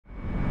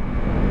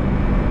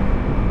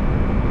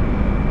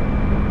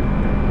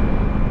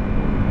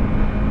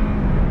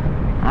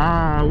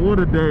what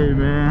a day,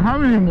 man. How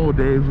many more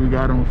days we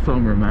got on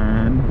summer,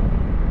 man?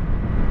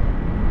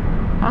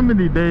 How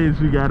many days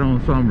we got on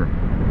summer?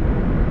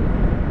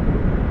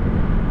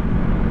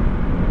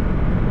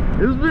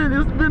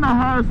 It's been a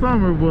hot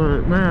summer,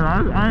 but man,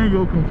 I ain't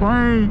gonna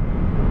complain,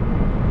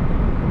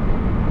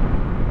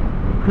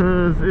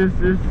 cause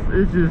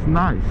it's just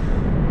nice.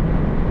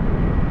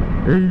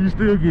 And you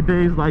still get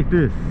days like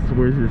this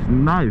where it's just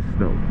nice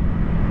though,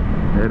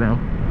 you know.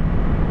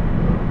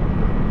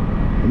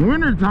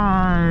 Winter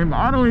time,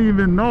 I don't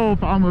even know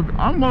if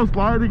I'm most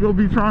likely gonna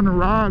be trying to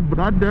ride, but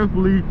I'm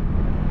definitely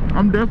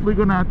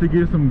gonna have to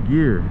get some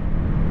gear.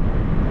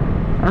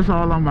 That's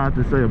all I'm about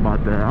to say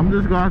about that. I'm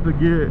just gonna have to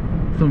get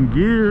some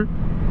gear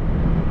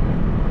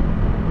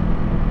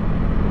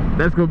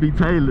that's gonna be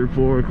tailored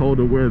for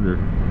colder weather.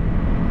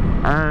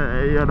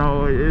 You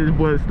know,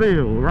 but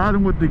still,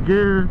 riding with the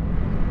gear,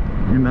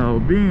 you know,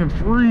 being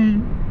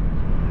free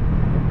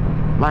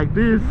like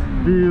this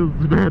feels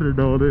better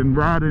though than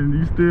riding.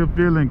 You still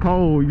feeling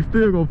cold. You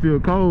still gonna feel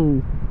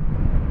cold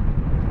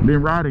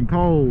than riding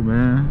cold,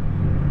 man.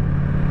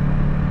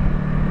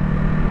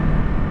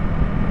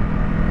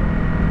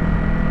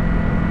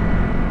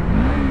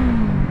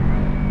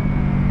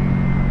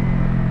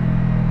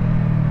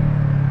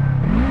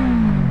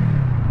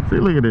 See,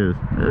 look at this.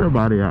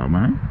 Everybody out,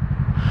 man.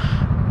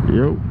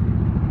 Yo.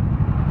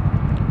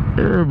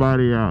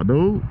 Everybody out,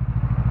 dude.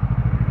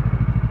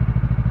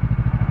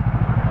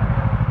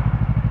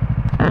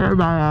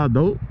 Everybody out,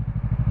 dude.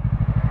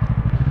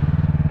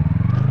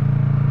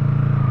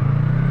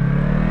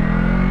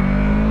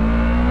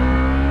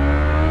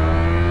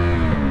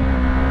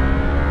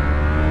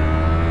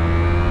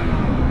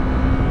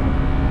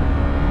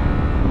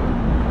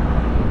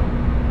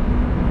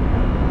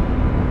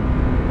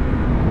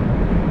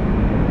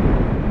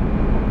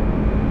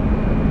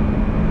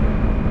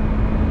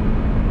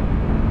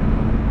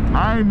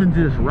 I ain't even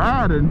just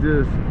riding,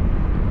 just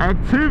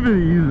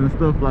activities and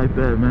stuff like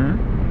that, man.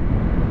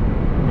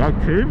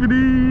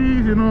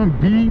 Activities, you know,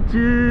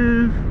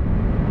 beaches,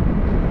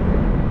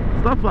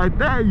 stuff like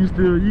that. You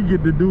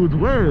get to do as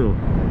well.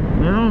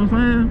 You know what I'm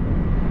saying?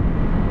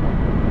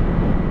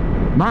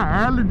 My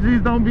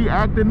allergies don't be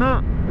acting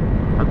up.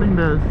 I think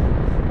there's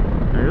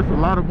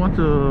a bunch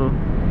of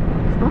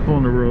stuff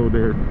on the road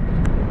there.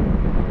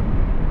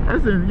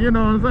 That's in, you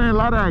know what I'm saying, a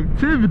lot of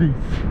activities.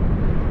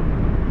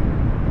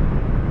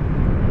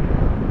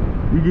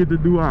 You get to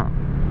do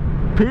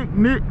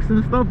picnics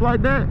and stuff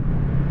like that.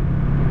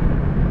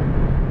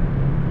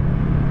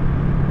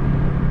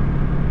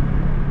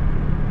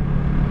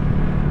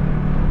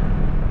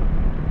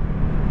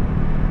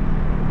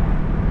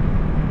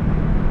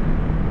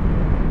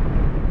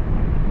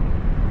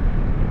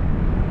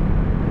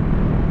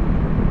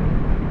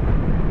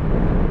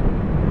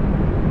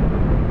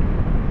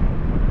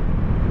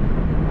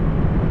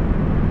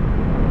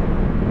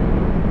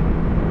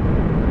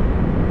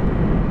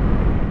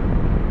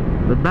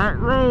 The back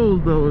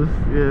roads though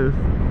is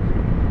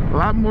a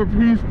lot more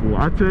peaceful,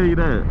 I tell you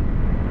that.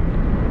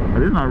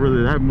 There's not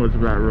really that much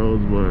back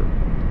roads, but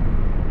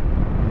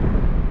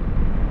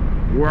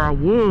where I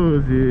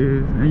was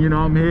is, and you know,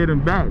 I'm heading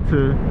back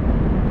to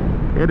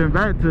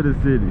the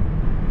city.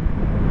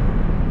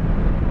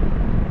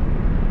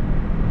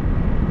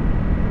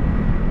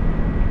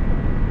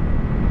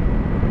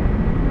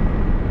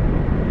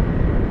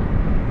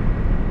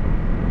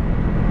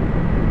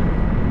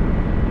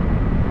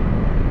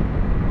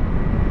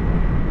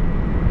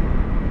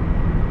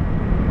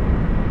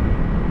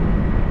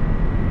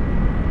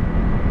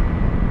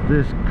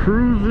 Just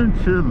cruising,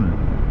 chilling.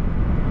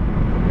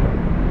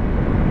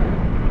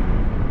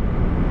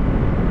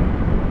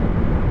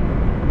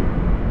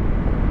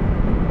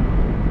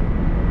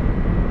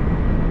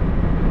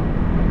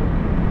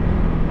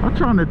 I'm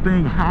trying to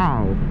think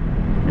how.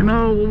 You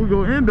know, what we're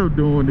gonna end up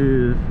doing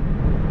is,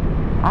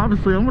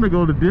 obviously I'm gonna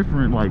go to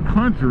different like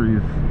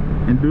countries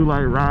and do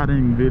like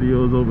riding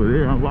videos over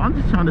there. I'm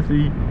just trying to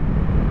see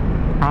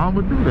how I'm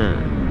gonna do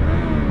that.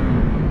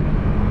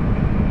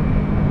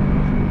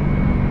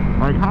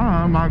 Like,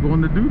 how am I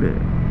going to do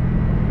that?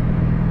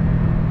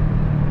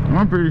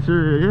 I'm pretty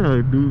sure,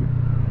 yeah, do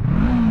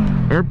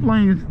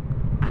airplanes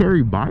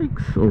carry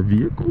bikes or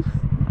vehicles?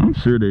 I'm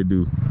sure they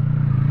do.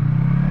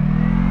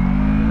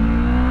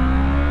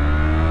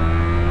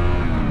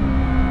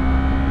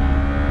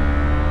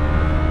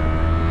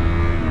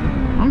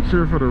 I'm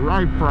sure for the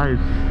right price,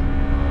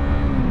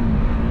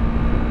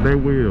 they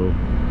will.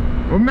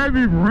 Or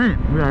maybe rent.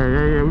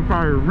 Yeah, we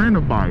probably rent a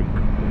bike.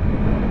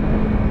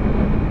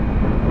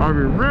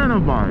 Probably rent a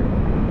bike.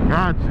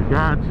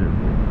 Gotcha.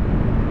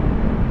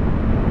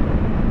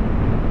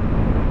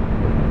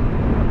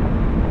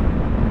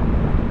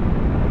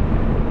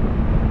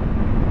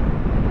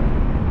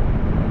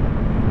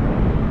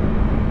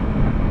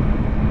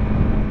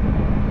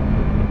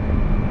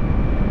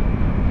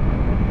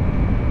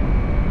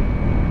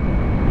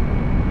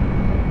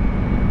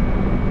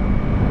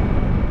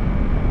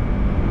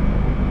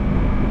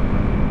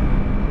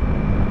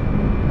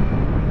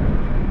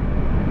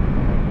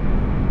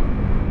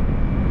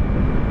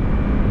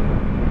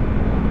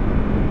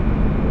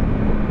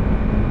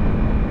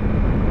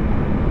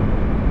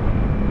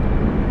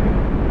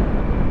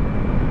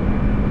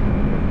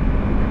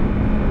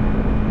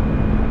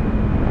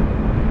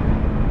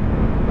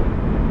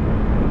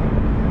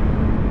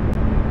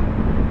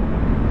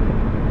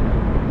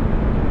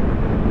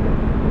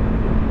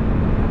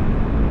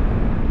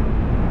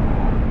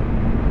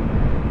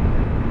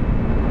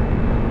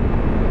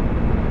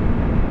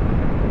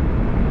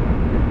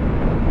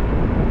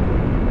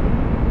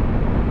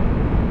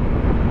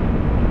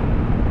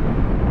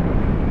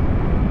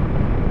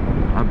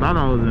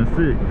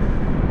 2006.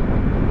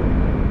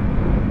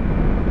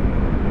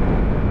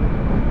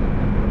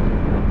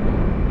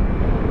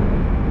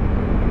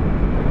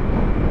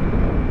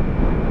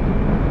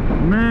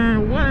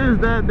 Man, what is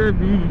that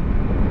be?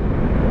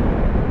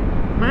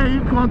 Man,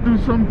 you come through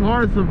some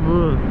parts of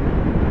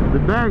the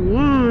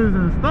backwoods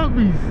and stuff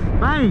be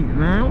stank,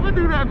 man. What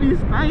do that be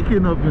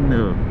stinking up in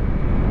there?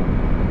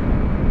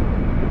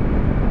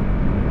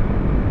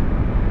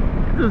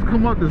 You just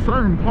come up to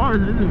certain parts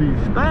and it just be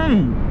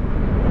stank.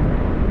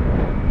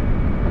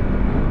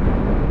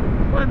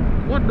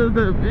 What does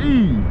that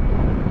be?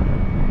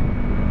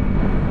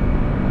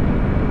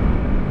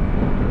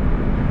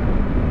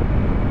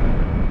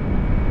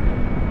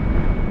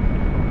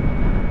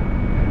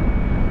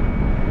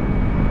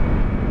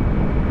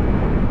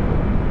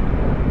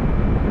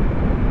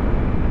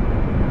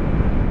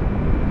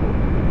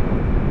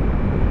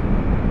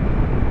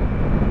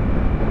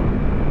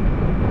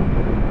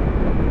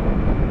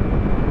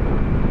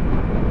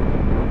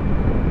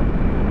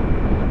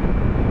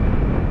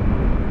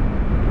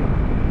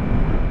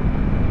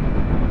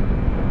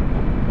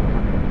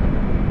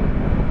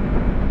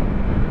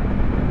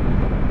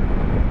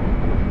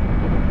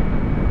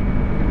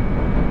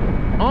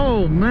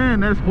 Oh man,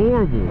 that's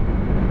horrible.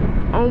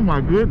 Oh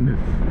my goodness.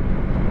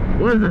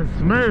 What is that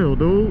smell,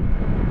 dude?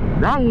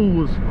 That one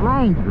was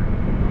stronger.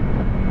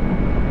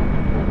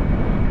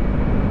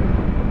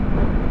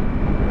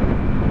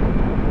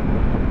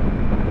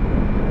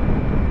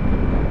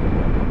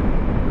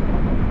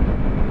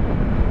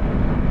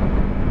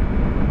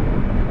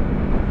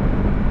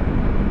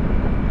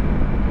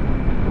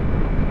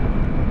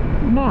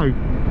 My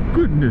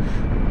goodness.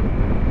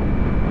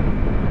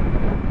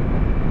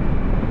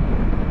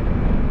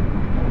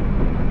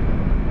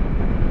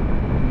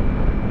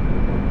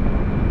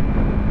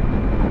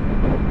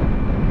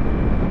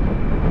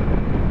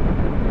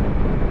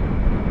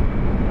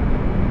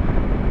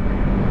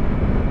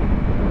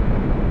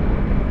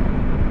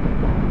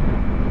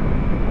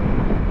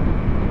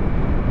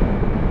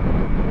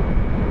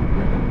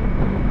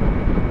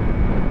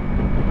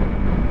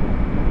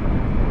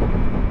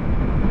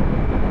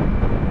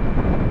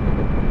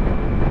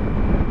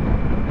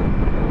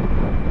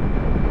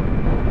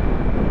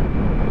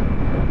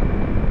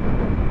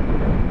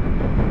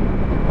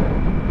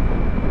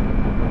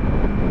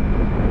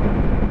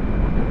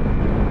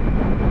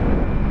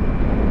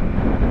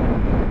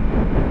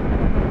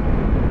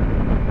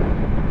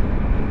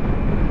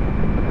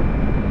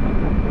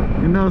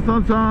 You know,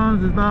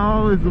 sometimes it's not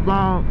always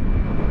about,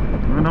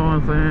 you know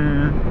what I'm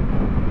saying,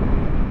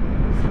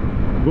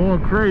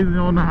 going crazy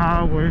on the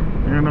highway,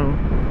 you know.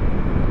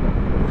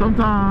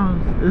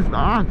 Sometimes it's the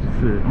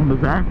opposite on the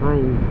back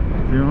road,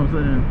 you know what I'm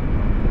saying.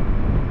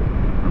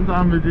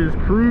 Sometimes it's just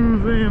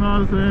cruising, you know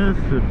what I'm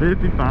saying,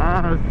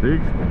 55, 60.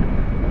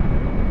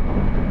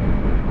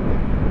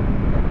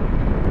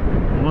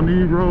 On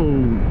these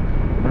roads,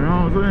 you know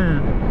what I'm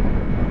saying.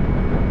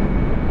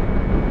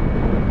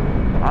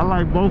 I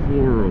like both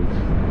worlds.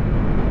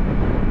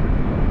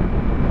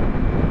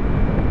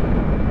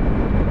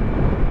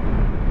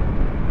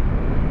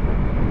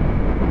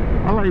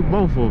 I like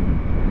both of them.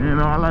 You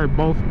know, I like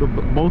both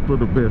of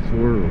the best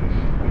worlds.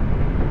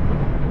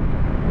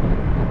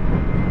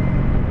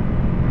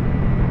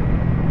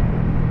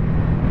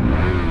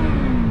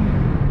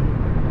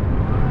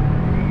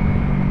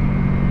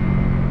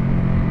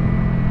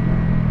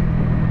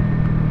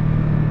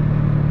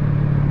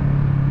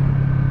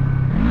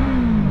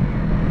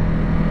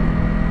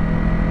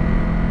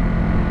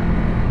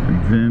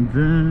 Dun,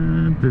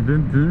 dun, dun,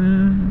 dun,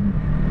 dun.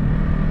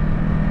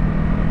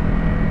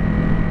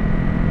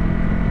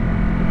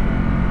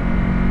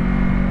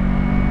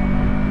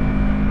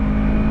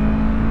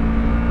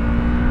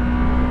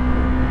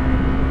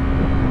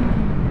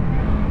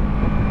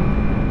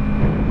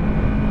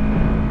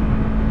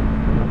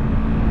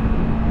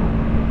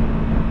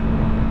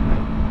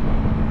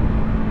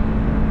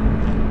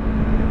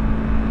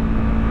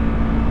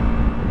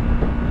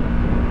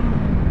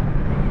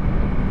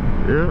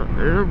 Yeah,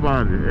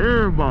 everybody,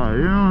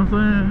 you know what I'm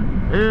saying?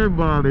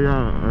 Everybody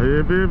out.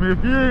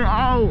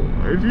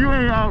 If you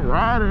ain't out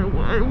riding,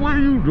 what are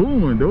you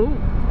doing, dude?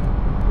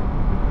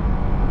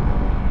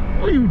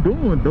 What are you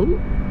doing,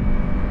 dude?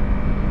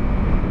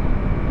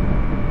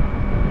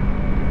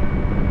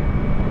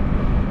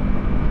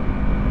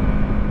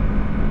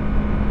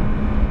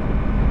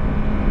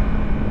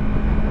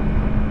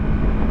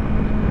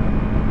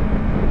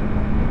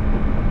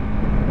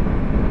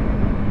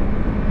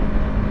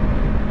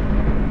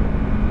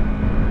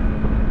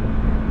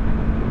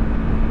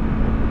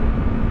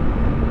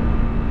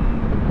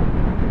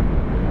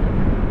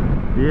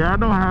 Yeah, I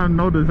don't have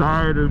no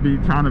desire to be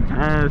trying to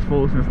pass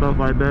folks and stuff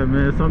like that,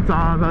 man.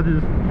 Sometimes I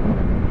just,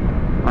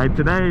 like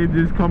today,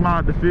 just come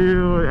out the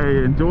field,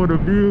 hey, enjoy the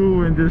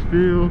view, and just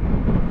feel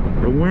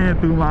the wind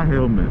through my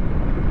helmet.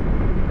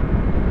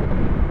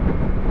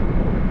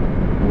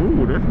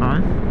 Ooh, that's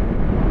nice.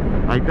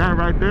 Like that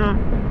right there.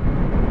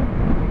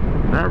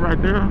 That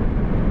right there.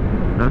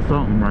 That's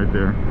something right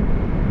there.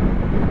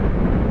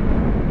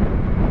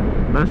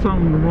 That's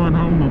something to run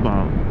home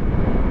about.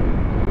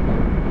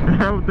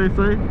 that what they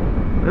say?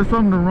 That's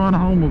something to run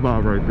home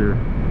about right there.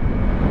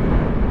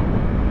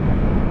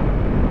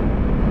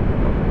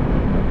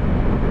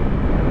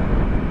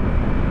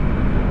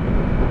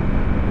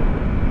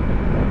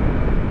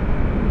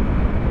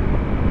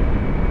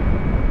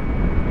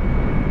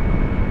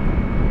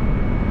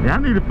 Yeah, I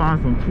need to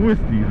find some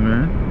twisties,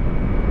 man.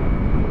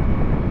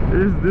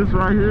 This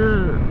right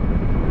here,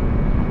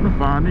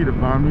 I need to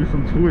find me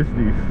some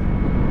twisties.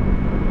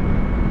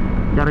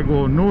 Gotta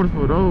go north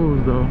for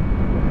those though.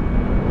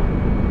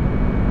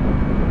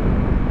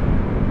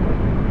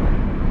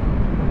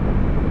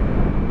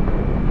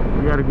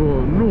 We gotta go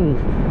up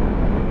north.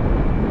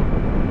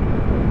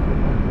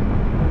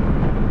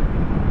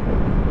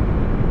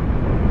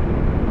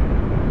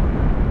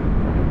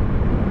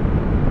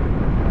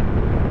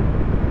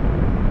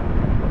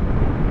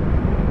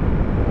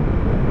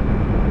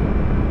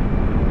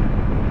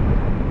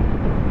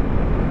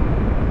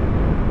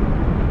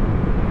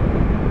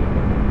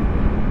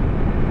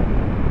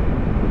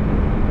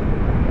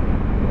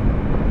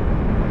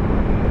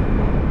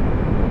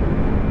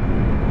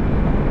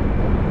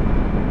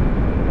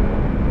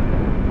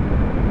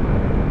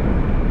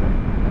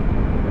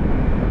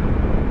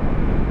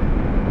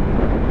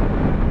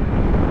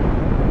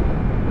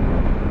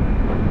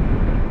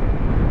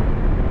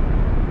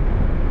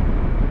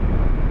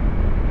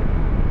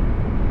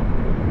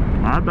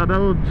 I thought that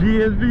was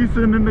GSV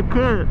sitting in the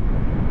cut.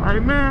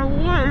 Like,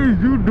 man, what is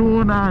you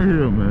doing out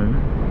here, man?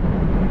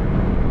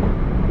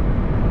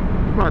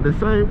 I'm about to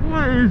say,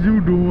 what is you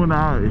doing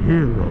out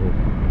here, though?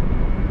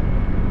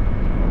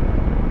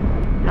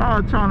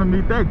 Y'all trying to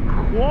meet that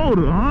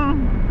quota, huh?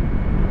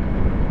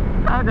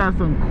 Y'all got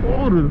some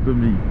quotas to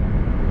meet.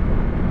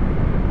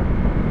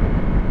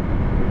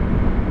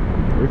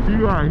 If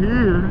you out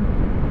here,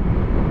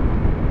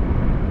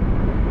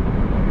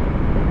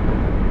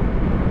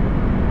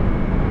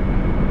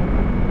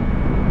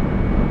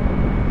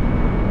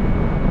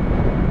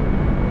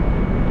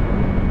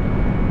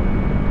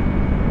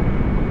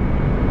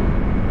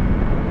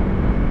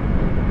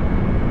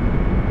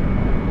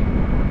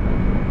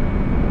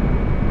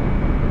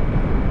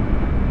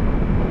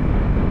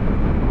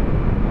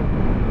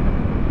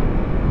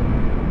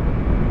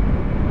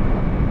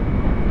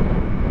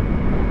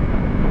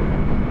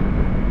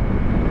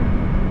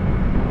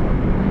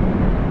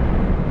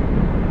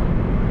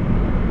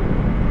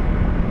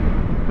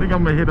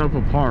 I'm gonna hit up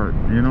a park,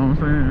 you know what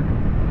I'm saying?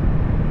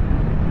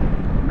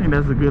 I think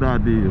that's a good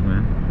idea,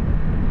 man.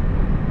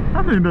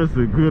 I think that's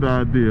a good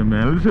idea,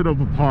 man. Let's hit up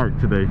a park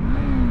today.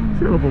 Let's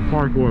hit up a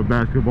park or a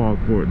basketball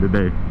court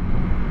today.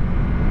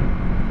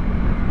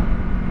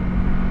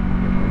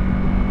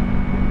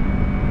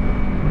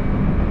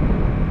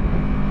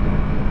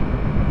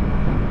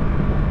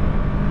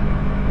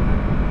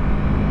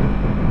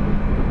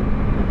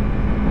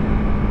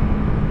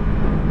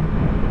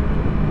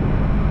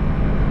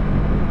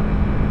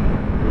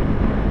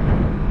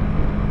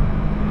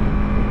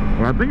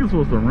 I think it's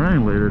supposed to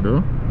rain later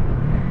though.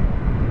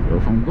 So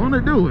if I'm gonna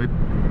do it,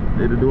 I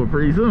need to do it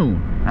pretty soon,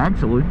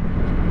 actually.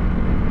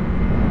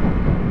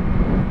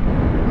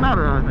 Now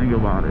that I think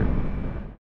about it.